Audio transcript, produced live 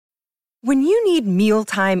When you need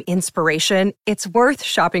mealtime inspiration, it's worth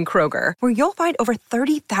shopping Kroger, where you'll find over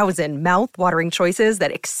 30,000 mouth-watering choices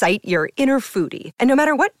that excite your inner foodie. And no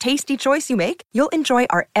matter what tasty choice you make, you'll enjoy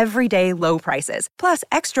our everyday low prices, plus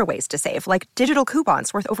extra ways to save, like digital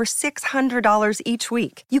coupons worth over $600 each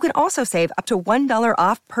week. You can also save up to $1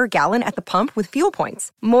 off per gallon at the pump with fuel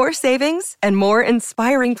points. More savings and more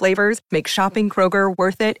inspiring flavors make shopping Kroger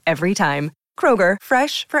worth it every time. Kroger,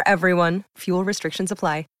 fresh for everyone. Fuel restrictions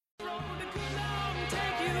apply.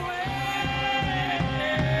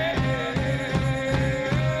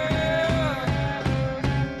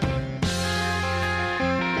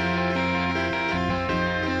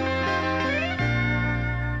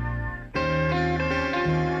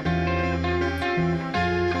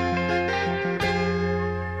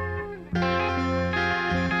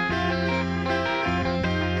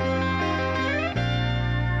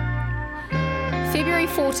 February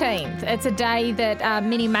 14th. It's a day that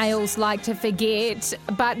many males like to forget,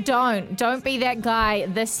 but don't be that guy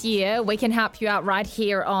this year. We can help you out right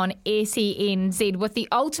here on SENZ with the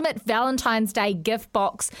ultimate Valentine's Day gift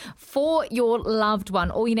box for your loved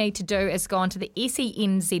one. All you need to do is go onto the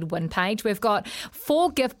SENZ win page. We've got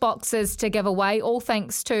 4 gift boxes to give away, all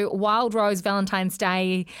thanks to Wild Rose Valentine's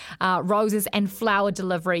Day roses and flower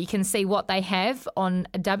delivery. You can see what they have on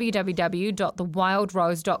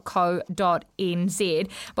www.thewildrose.co.nz.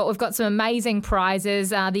 But we've got some amazing prizes.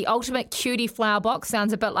 The Ultimate Cutie Flower Box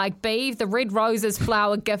sounds a bit like Beeve. The Red Roses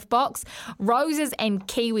Flower Gift Box. Roses and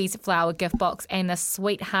Kiwis Flower Gift Box. And the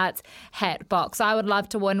Sweethearts Hat Box. I would love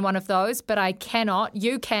to win one of those, but I cannot.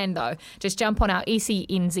 You can, though. Just jump on our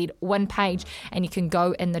SENZ win page and you can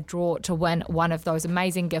go in the draw to win one of those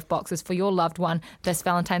amazing gift boxes for your loved one this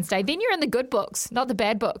Valentine's Day. Then you're in the good books, not the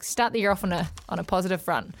bad books. Start the year off on a positive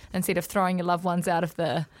front instead of throwing your loved ones out of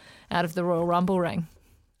the Royal Rumble ring.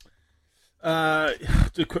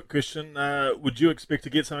 Just a quick question. Would you expect to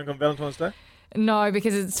get something on Valentine's Day? No,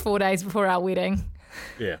 because it's 4 days before our wedding.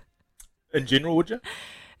 Yeah. In general, would you?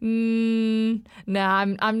 No,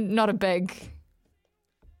 I'm not a big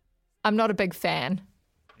fan.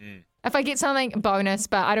 If I get something, bonus,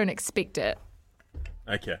 but I don't expect it.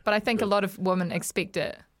 Okay. But I think a lot of women expect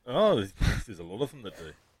it. Oh, there's a lot of them that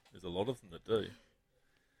do.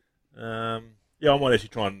 Yeah, I might actually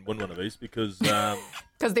try and win one of these because...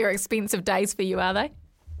 Because they're expensive days for you, are they?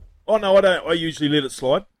 Oh, no, I don't. I usually let it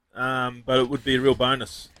slide, but it would be a real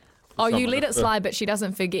bonus. Oh, you let it slide, but she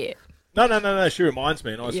doesn't forget. No, she reminds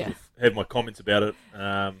me, and I sort of have my comments about it.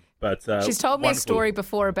 But she's told me a story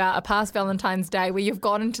before about a past Valentine's Day where you've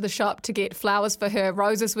gone into the shop to get flowers for her.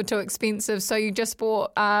 Roses were too expensive, so you just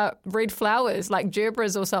bought red flowers, like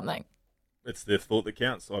gerbras or something. It's their thought that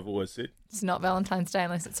counts, I've always said. It's not Valentine's Day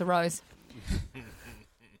unless it's a rose.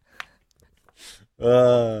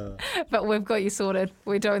 But we've got you sorted.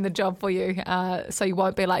 We're doing the job for you, so you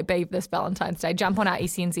won't be like Beeve this Valentine's Day. Jump on our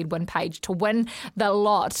SENZ win page to win the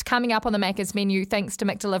lot. Coming up on the Macca's menu, thanks to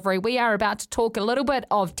McDelivery, we are about to talk a little bit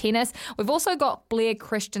of tennis. We've also got Blair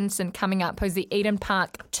Christensen coming up, who's the Eden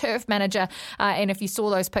Park turf manager. And if you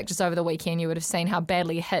saw those pictures over the weekend, you would have seen how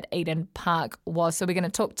badly hit Eden Park was. So we're going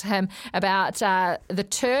to talk to him about the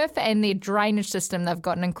turf and their drainage system. They've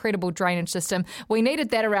got an incredible drainage system. We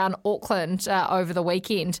needed that around Auckland over the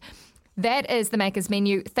weekend. That is the Macca's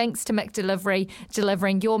menu. Thanks to McDelivery,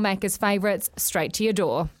 delivering your Macca's favourites straight to your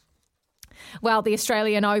door. Well, the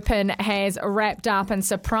Australian Open has wrapped up, and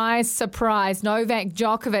surprise, Novak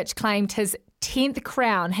Djokovic claimed his 10th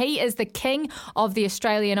crown. He is the king of the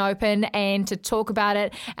Australian Open, and to talk about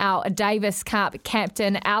it, our Davis Cup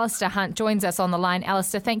captain, Alistair Hunt, joins us on the line.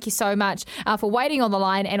 Alistair, thank you so much for waiting on the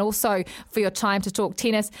line and also for your time to talk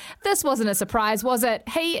tennis. This wasn't a surprise, was it?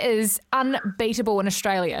 He is unbeatable in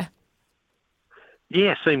Australia.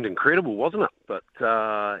 Yeah, seemed incredible, wasn't it? But,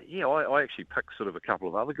 I actually picked sort of a couple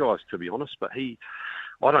of other guys, to be honest, but I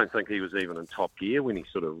don't think he was even in top gear when he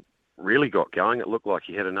sort of really got going. It looked like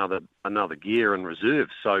he had another gear in reserve.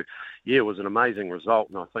 So, yeah, it was an amazing result,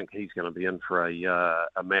 and I think he's going to be in for a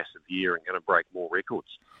massive year and going to break more records.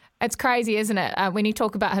 It's crazy, isn't it? When you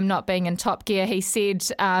talk about him not being in top gear, he said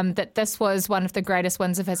that this was one of the greatest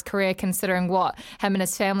wins of his career, considering what him and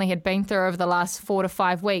his family had been through over the last 4 to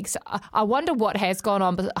 5 weeks. I wonder what has gone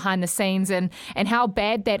on behind the scenes and how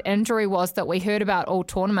bad that injury was that we heard about all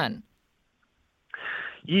tournament.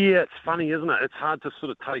 Yeah, it's funny, isn't it? It's hard to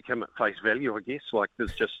sort of take him at face value, I guess. Like,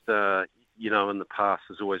 there's just, in the past,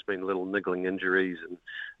 there's always been little niggling injuries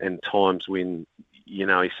and times when, he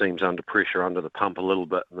seems under pressure, under the pump a little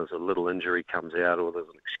bit, and there's a little injury comes out or there's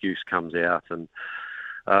an excuse comes out. And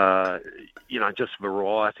just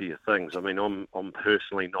variety of things. I mean, I'm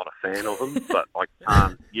personally not a fan of him, but I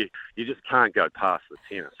can't. You just can't go past the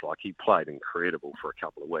tennis. Like, he played incredible for a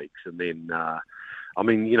couple of weeks, and then,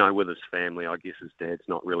 with his family, I guess his dad's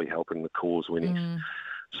not really helping the cause when he's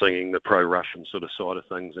singing the pro-Russian sort of side of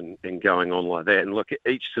things and going on like that. And look,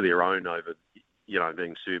 each to their own over,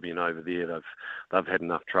 being Serbian over there, they've had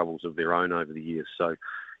enough troubles of their own over the years. So,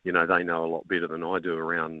 they know a lot better than I do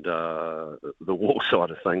around the war side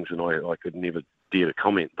of things, and I could never dare to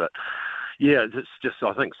comment. But, yeah, it's just,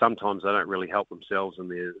 I think sometimes they don't really help themselves, and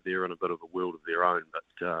they're in a bit of a world of their own.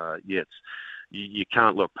 But, you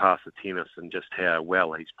can't look past the tennis and just how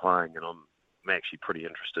well he's playing, and I'm actually pretty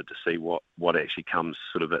interested to see what actually comes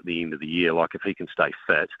sort of at the end of the year. Like, if he can stay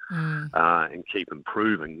fit and keep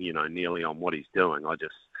improving, nearly on what he's doing,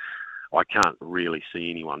 I can't really see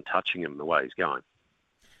anyone touching him the way he's going.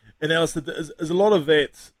 And Alistair, is a lot of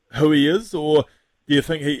that who he is, or do you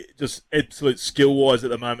think he just absolute skill-wise at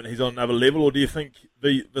the moment he's on another level, or do you think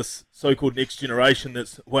this so-called next generation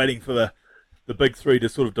that's waiting for the big three to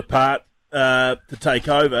sort of depart to take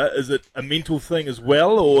over, is it a mental thing as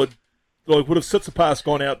well, or would have Tsitsipas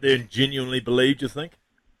gone out there and genuinely believed, you think?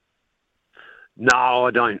 No,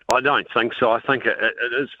 I don't think so. I think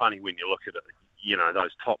it is funny when you look at it.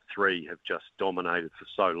 Those top three have just dominated for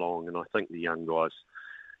so long, and I think the young guys,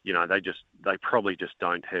 they probably just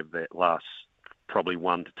don't have that last probably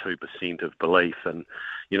 1% to 2% of belief. And,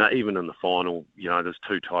 even in the final, there's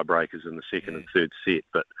two tiebreakers in the second and third set,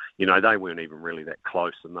 but, they weren't even really that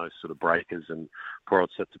close in those sort of breakers, and poor old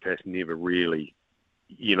Tsitsipas never really,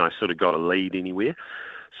 sort of got a lead anywhere.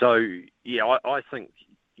 So, yeah, I think,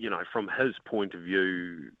 from his point of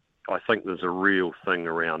view, I think there's a real thing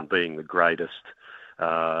around being the greatest.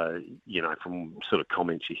 From sort of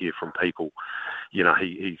comments you hear from people,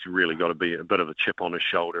 he's really got to be a bit of a chip on his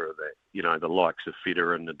shoulder of that. The likes of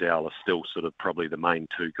Federer and Nadal are still sort of probably the main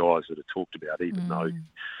two guys that are talked about, even though,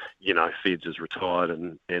 Feds is retired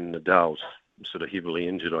and Nadal's sort of heavily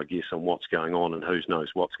injured, I guess, on what's going on, and who knows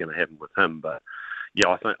what's going to happen with him. But,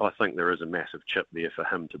 yeah, I think there is a massive chip there for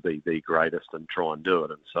him to be the greatest and try and do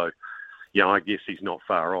it. And so, I guess he's not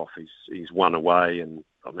far off. He's one away, and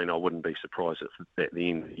I mean, I wouldn't be surprised if at the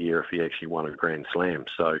end of the year if he actually won a Grand Slam.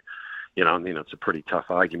 So, and then it's a pretty tough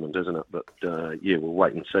argument, isn't it? But, we'll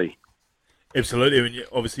wait and see. Absolutely. I mean,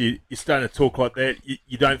 obviously, you're starting to talk like that.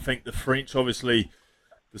 You don't think the French, obviously,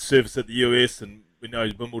 the service at the US, and we know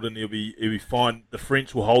Wimbledon, he'll be fine. The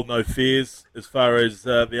French will hold no fears as far as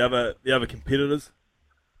the other competitors?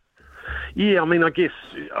 Yeah, I guess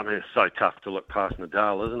it's so tough to look past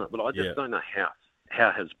Nadal, isn't it? But I just don't know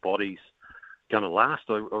how his body's going to last.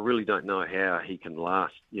 I really don't know how he can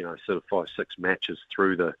last, sort of 5-6 matches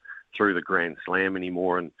through the Grand Slam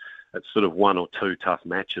anymore. And it's sort of one or two tough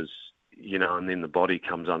matches, and then the body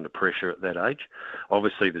comes under pressure at that age.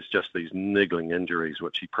 Obviously, there's just these niggling injuries,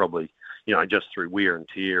 which he probably, just through wear and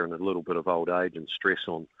tear and a little bit of old age and stress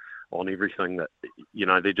on everything that,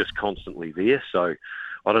 they're just constantly there. So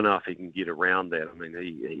I don't know if he can get around that. I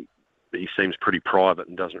mean, he seems pretty private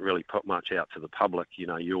and doesn't really put much out to the public.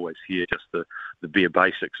 You always hear just the bare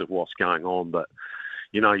basics of what's going on. But,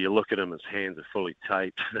 you look at him, his hands are fully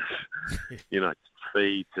taped,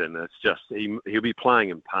 feet, and it's just, he'll be playing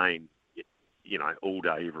in pain, all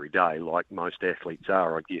day, every day, like most athletes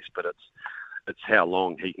are, I guess. But it's how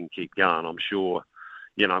long he can keep going. I'm sure,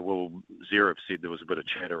 Zverev said there was a bit of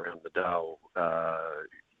chat around Nadal,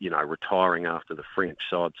 retiring after the French.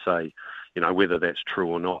 So I'd say, whether that's true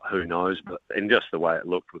or not, who knows? But and just the way it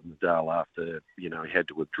looked with Nadal after, he had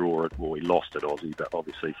to withdraw it. Well, he lost at Aussie, but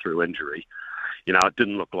obviously through injury. It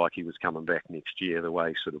didn't look like he was coming back next year the way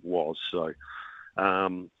he sort of was. So,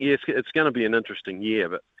 it's going to be an interesting year.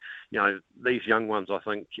 But, these young ones, I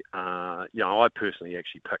think, I personally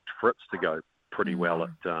actually picked Fritz to go pretty well at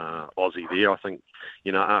Aussie there. I think,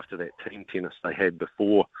 after that team tennis they had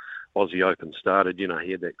before Aussie Open started,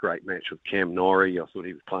 he had that great match with Cam Norrie. I thought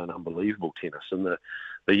he was playing unbelievable tennis. And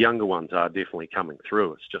the younger ones are definitely coming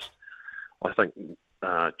through. It's just, I think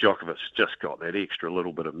Djokovic's just got that extra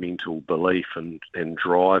little bit of mental belief and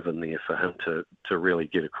drive in there for him to really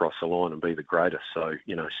get across the line and be the greatest. So,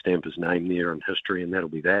 stamp his name there in history, and that'll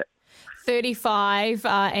be that. 35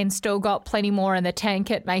 and still got plenty more in the tank,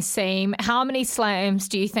 it may seem. How many slams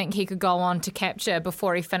do you think he could go on to capture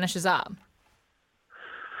before he finishes up?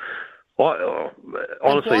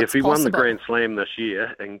 Honestly, if he won the Grand Slam this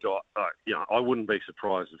year and got, I wouldn't be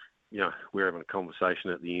surprised if, we're having a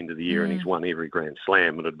conversation at the end of the year and he's won every Grand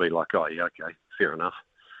Slam, and it'd be like, oh, yeah, okay, fair enough.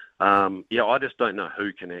 I just don't know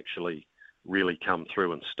who can actually really come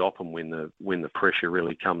through and stop him when the pressure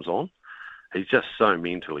really comes on. he's just so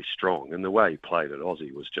mentally strong, and the way he played at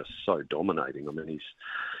Aussie was just so dominating. I mean, he's,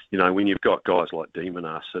 you know, when you've got guys like De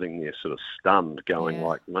Minaur sitting there sort of stunned, going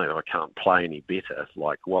like, mate, I can't play any better.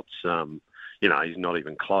 Like, what's, you know, he's not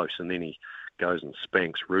even close. And then he goes and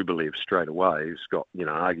spanks Rublev straight away, who's got, you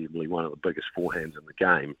know, arguably one of the biggest forehands in the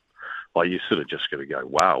game. Like, you sort of just got to go,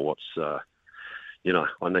 wow, what's, you know,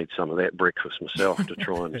 I need some of that breakfast myself to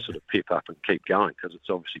try and sort of pep up and keep going, because it's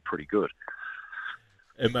obviously pretty good.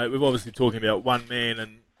 And mate, we're obviously talking about one man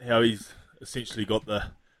and how he's essentially got the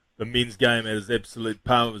men's game at his absolute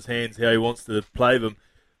palm of his hands, how he wants to play them.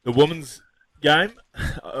 The women's game,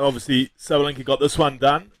 obviously Sabalenka got this one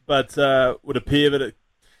done, but would appear that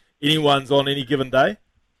anyone's on any given day.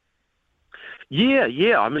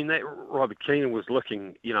 Yeah. I mean, that Rybakina was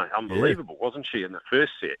looking, you know, unbelievable, wasn't she, in the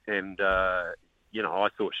first set? And, you know, I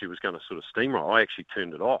thought she was going to sort of steamroll. I actually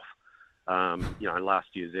turned it off. You know, last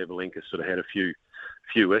year Sabalenka sort of had a few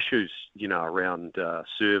issues, you know, around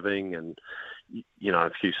serving and, you know,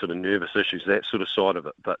 a few sort of nervous issues, that sort of side of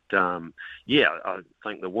it. But, yeah, I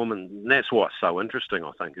think the woman, and that's why it's so interesting,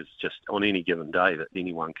 I think, is just on any given day that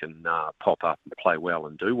anyone can pop up and play well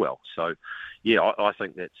and do well. So, yeah, I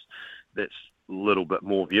think that's a little bit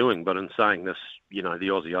more viewing. But in saying this, you know, the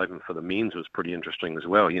Aussie Open for the men's was pretty interesting as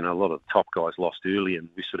well. You know, a lot of the top guys lost early, and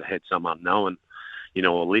we sort of had some unknown, you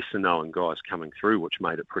know, or lesser known guys coming through, which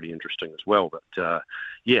made it pretty interesting as well. But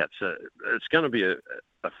yeah, it's going to be a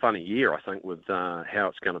funny year, I think, with how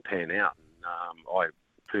it's going to pan out. And,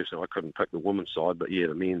 I couldn't pick the women's side, but yeah,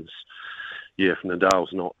 the men's. Yeah, if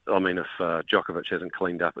Nadal's not, I mean, if Djokovic hasn't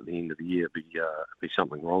cleaned up at the end of the year, it'd be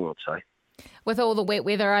something wrong, I'd say. With all the wet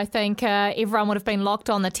weather, I think everyone would have been locked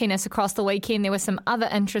on the tennis across the weekend. There were some other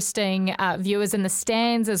interesting viewers in the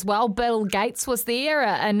stands as well. Bill Gates was there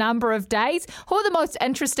a number of days. Who are the most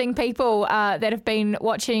interesting people that have been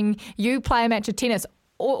watching you play a match of tennis,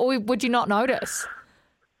 or would you not notice?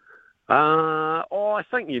 I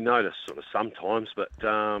think you notice sort of sometimes, but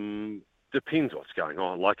depends what's going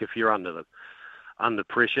on. Like if you're under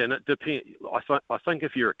pressure, and it depends. I think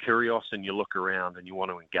if you're at Kyrgios and you look around and you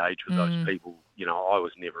want to engage with those people, you know, I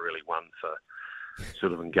was never really one for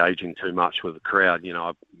sort of engaging too much with the crowd. You know,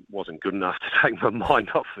 I wasn't good enough to take my mind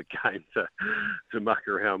off the game to muck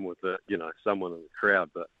around with someone in the crowd.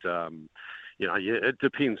 But you know, yeah, it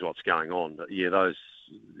depends what's going on. But yeah, those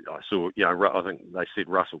I saw. You know, I think they said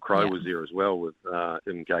Russell Crowe was there as well with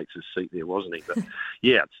in Gates' seat there, wasn't he? But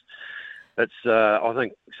yeah, it's I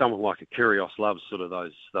think someone like a Kyrgios loves sort of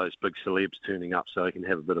those big celebs turning up so they can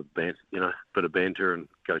have a bit of banter and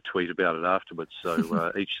go tweet about it afterwards.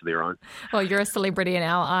 So each to their own. Well, you're a celebrity in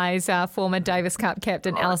our eyes, former Davis Cup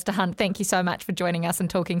captain Alistair Hunt. Thank you so much for joining us and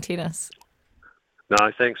talking tennis. No,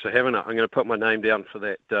 thanks for having it. I'm going to put my name down for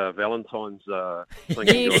that Valentine's thing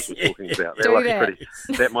you guys were talking about.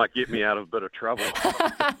 That might get me out of a bit of trouble.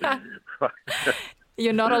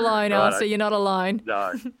 You're not alone, Alistair. You're not alone.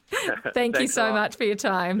 No. Thank you so much for your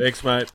time. Thanks, mate.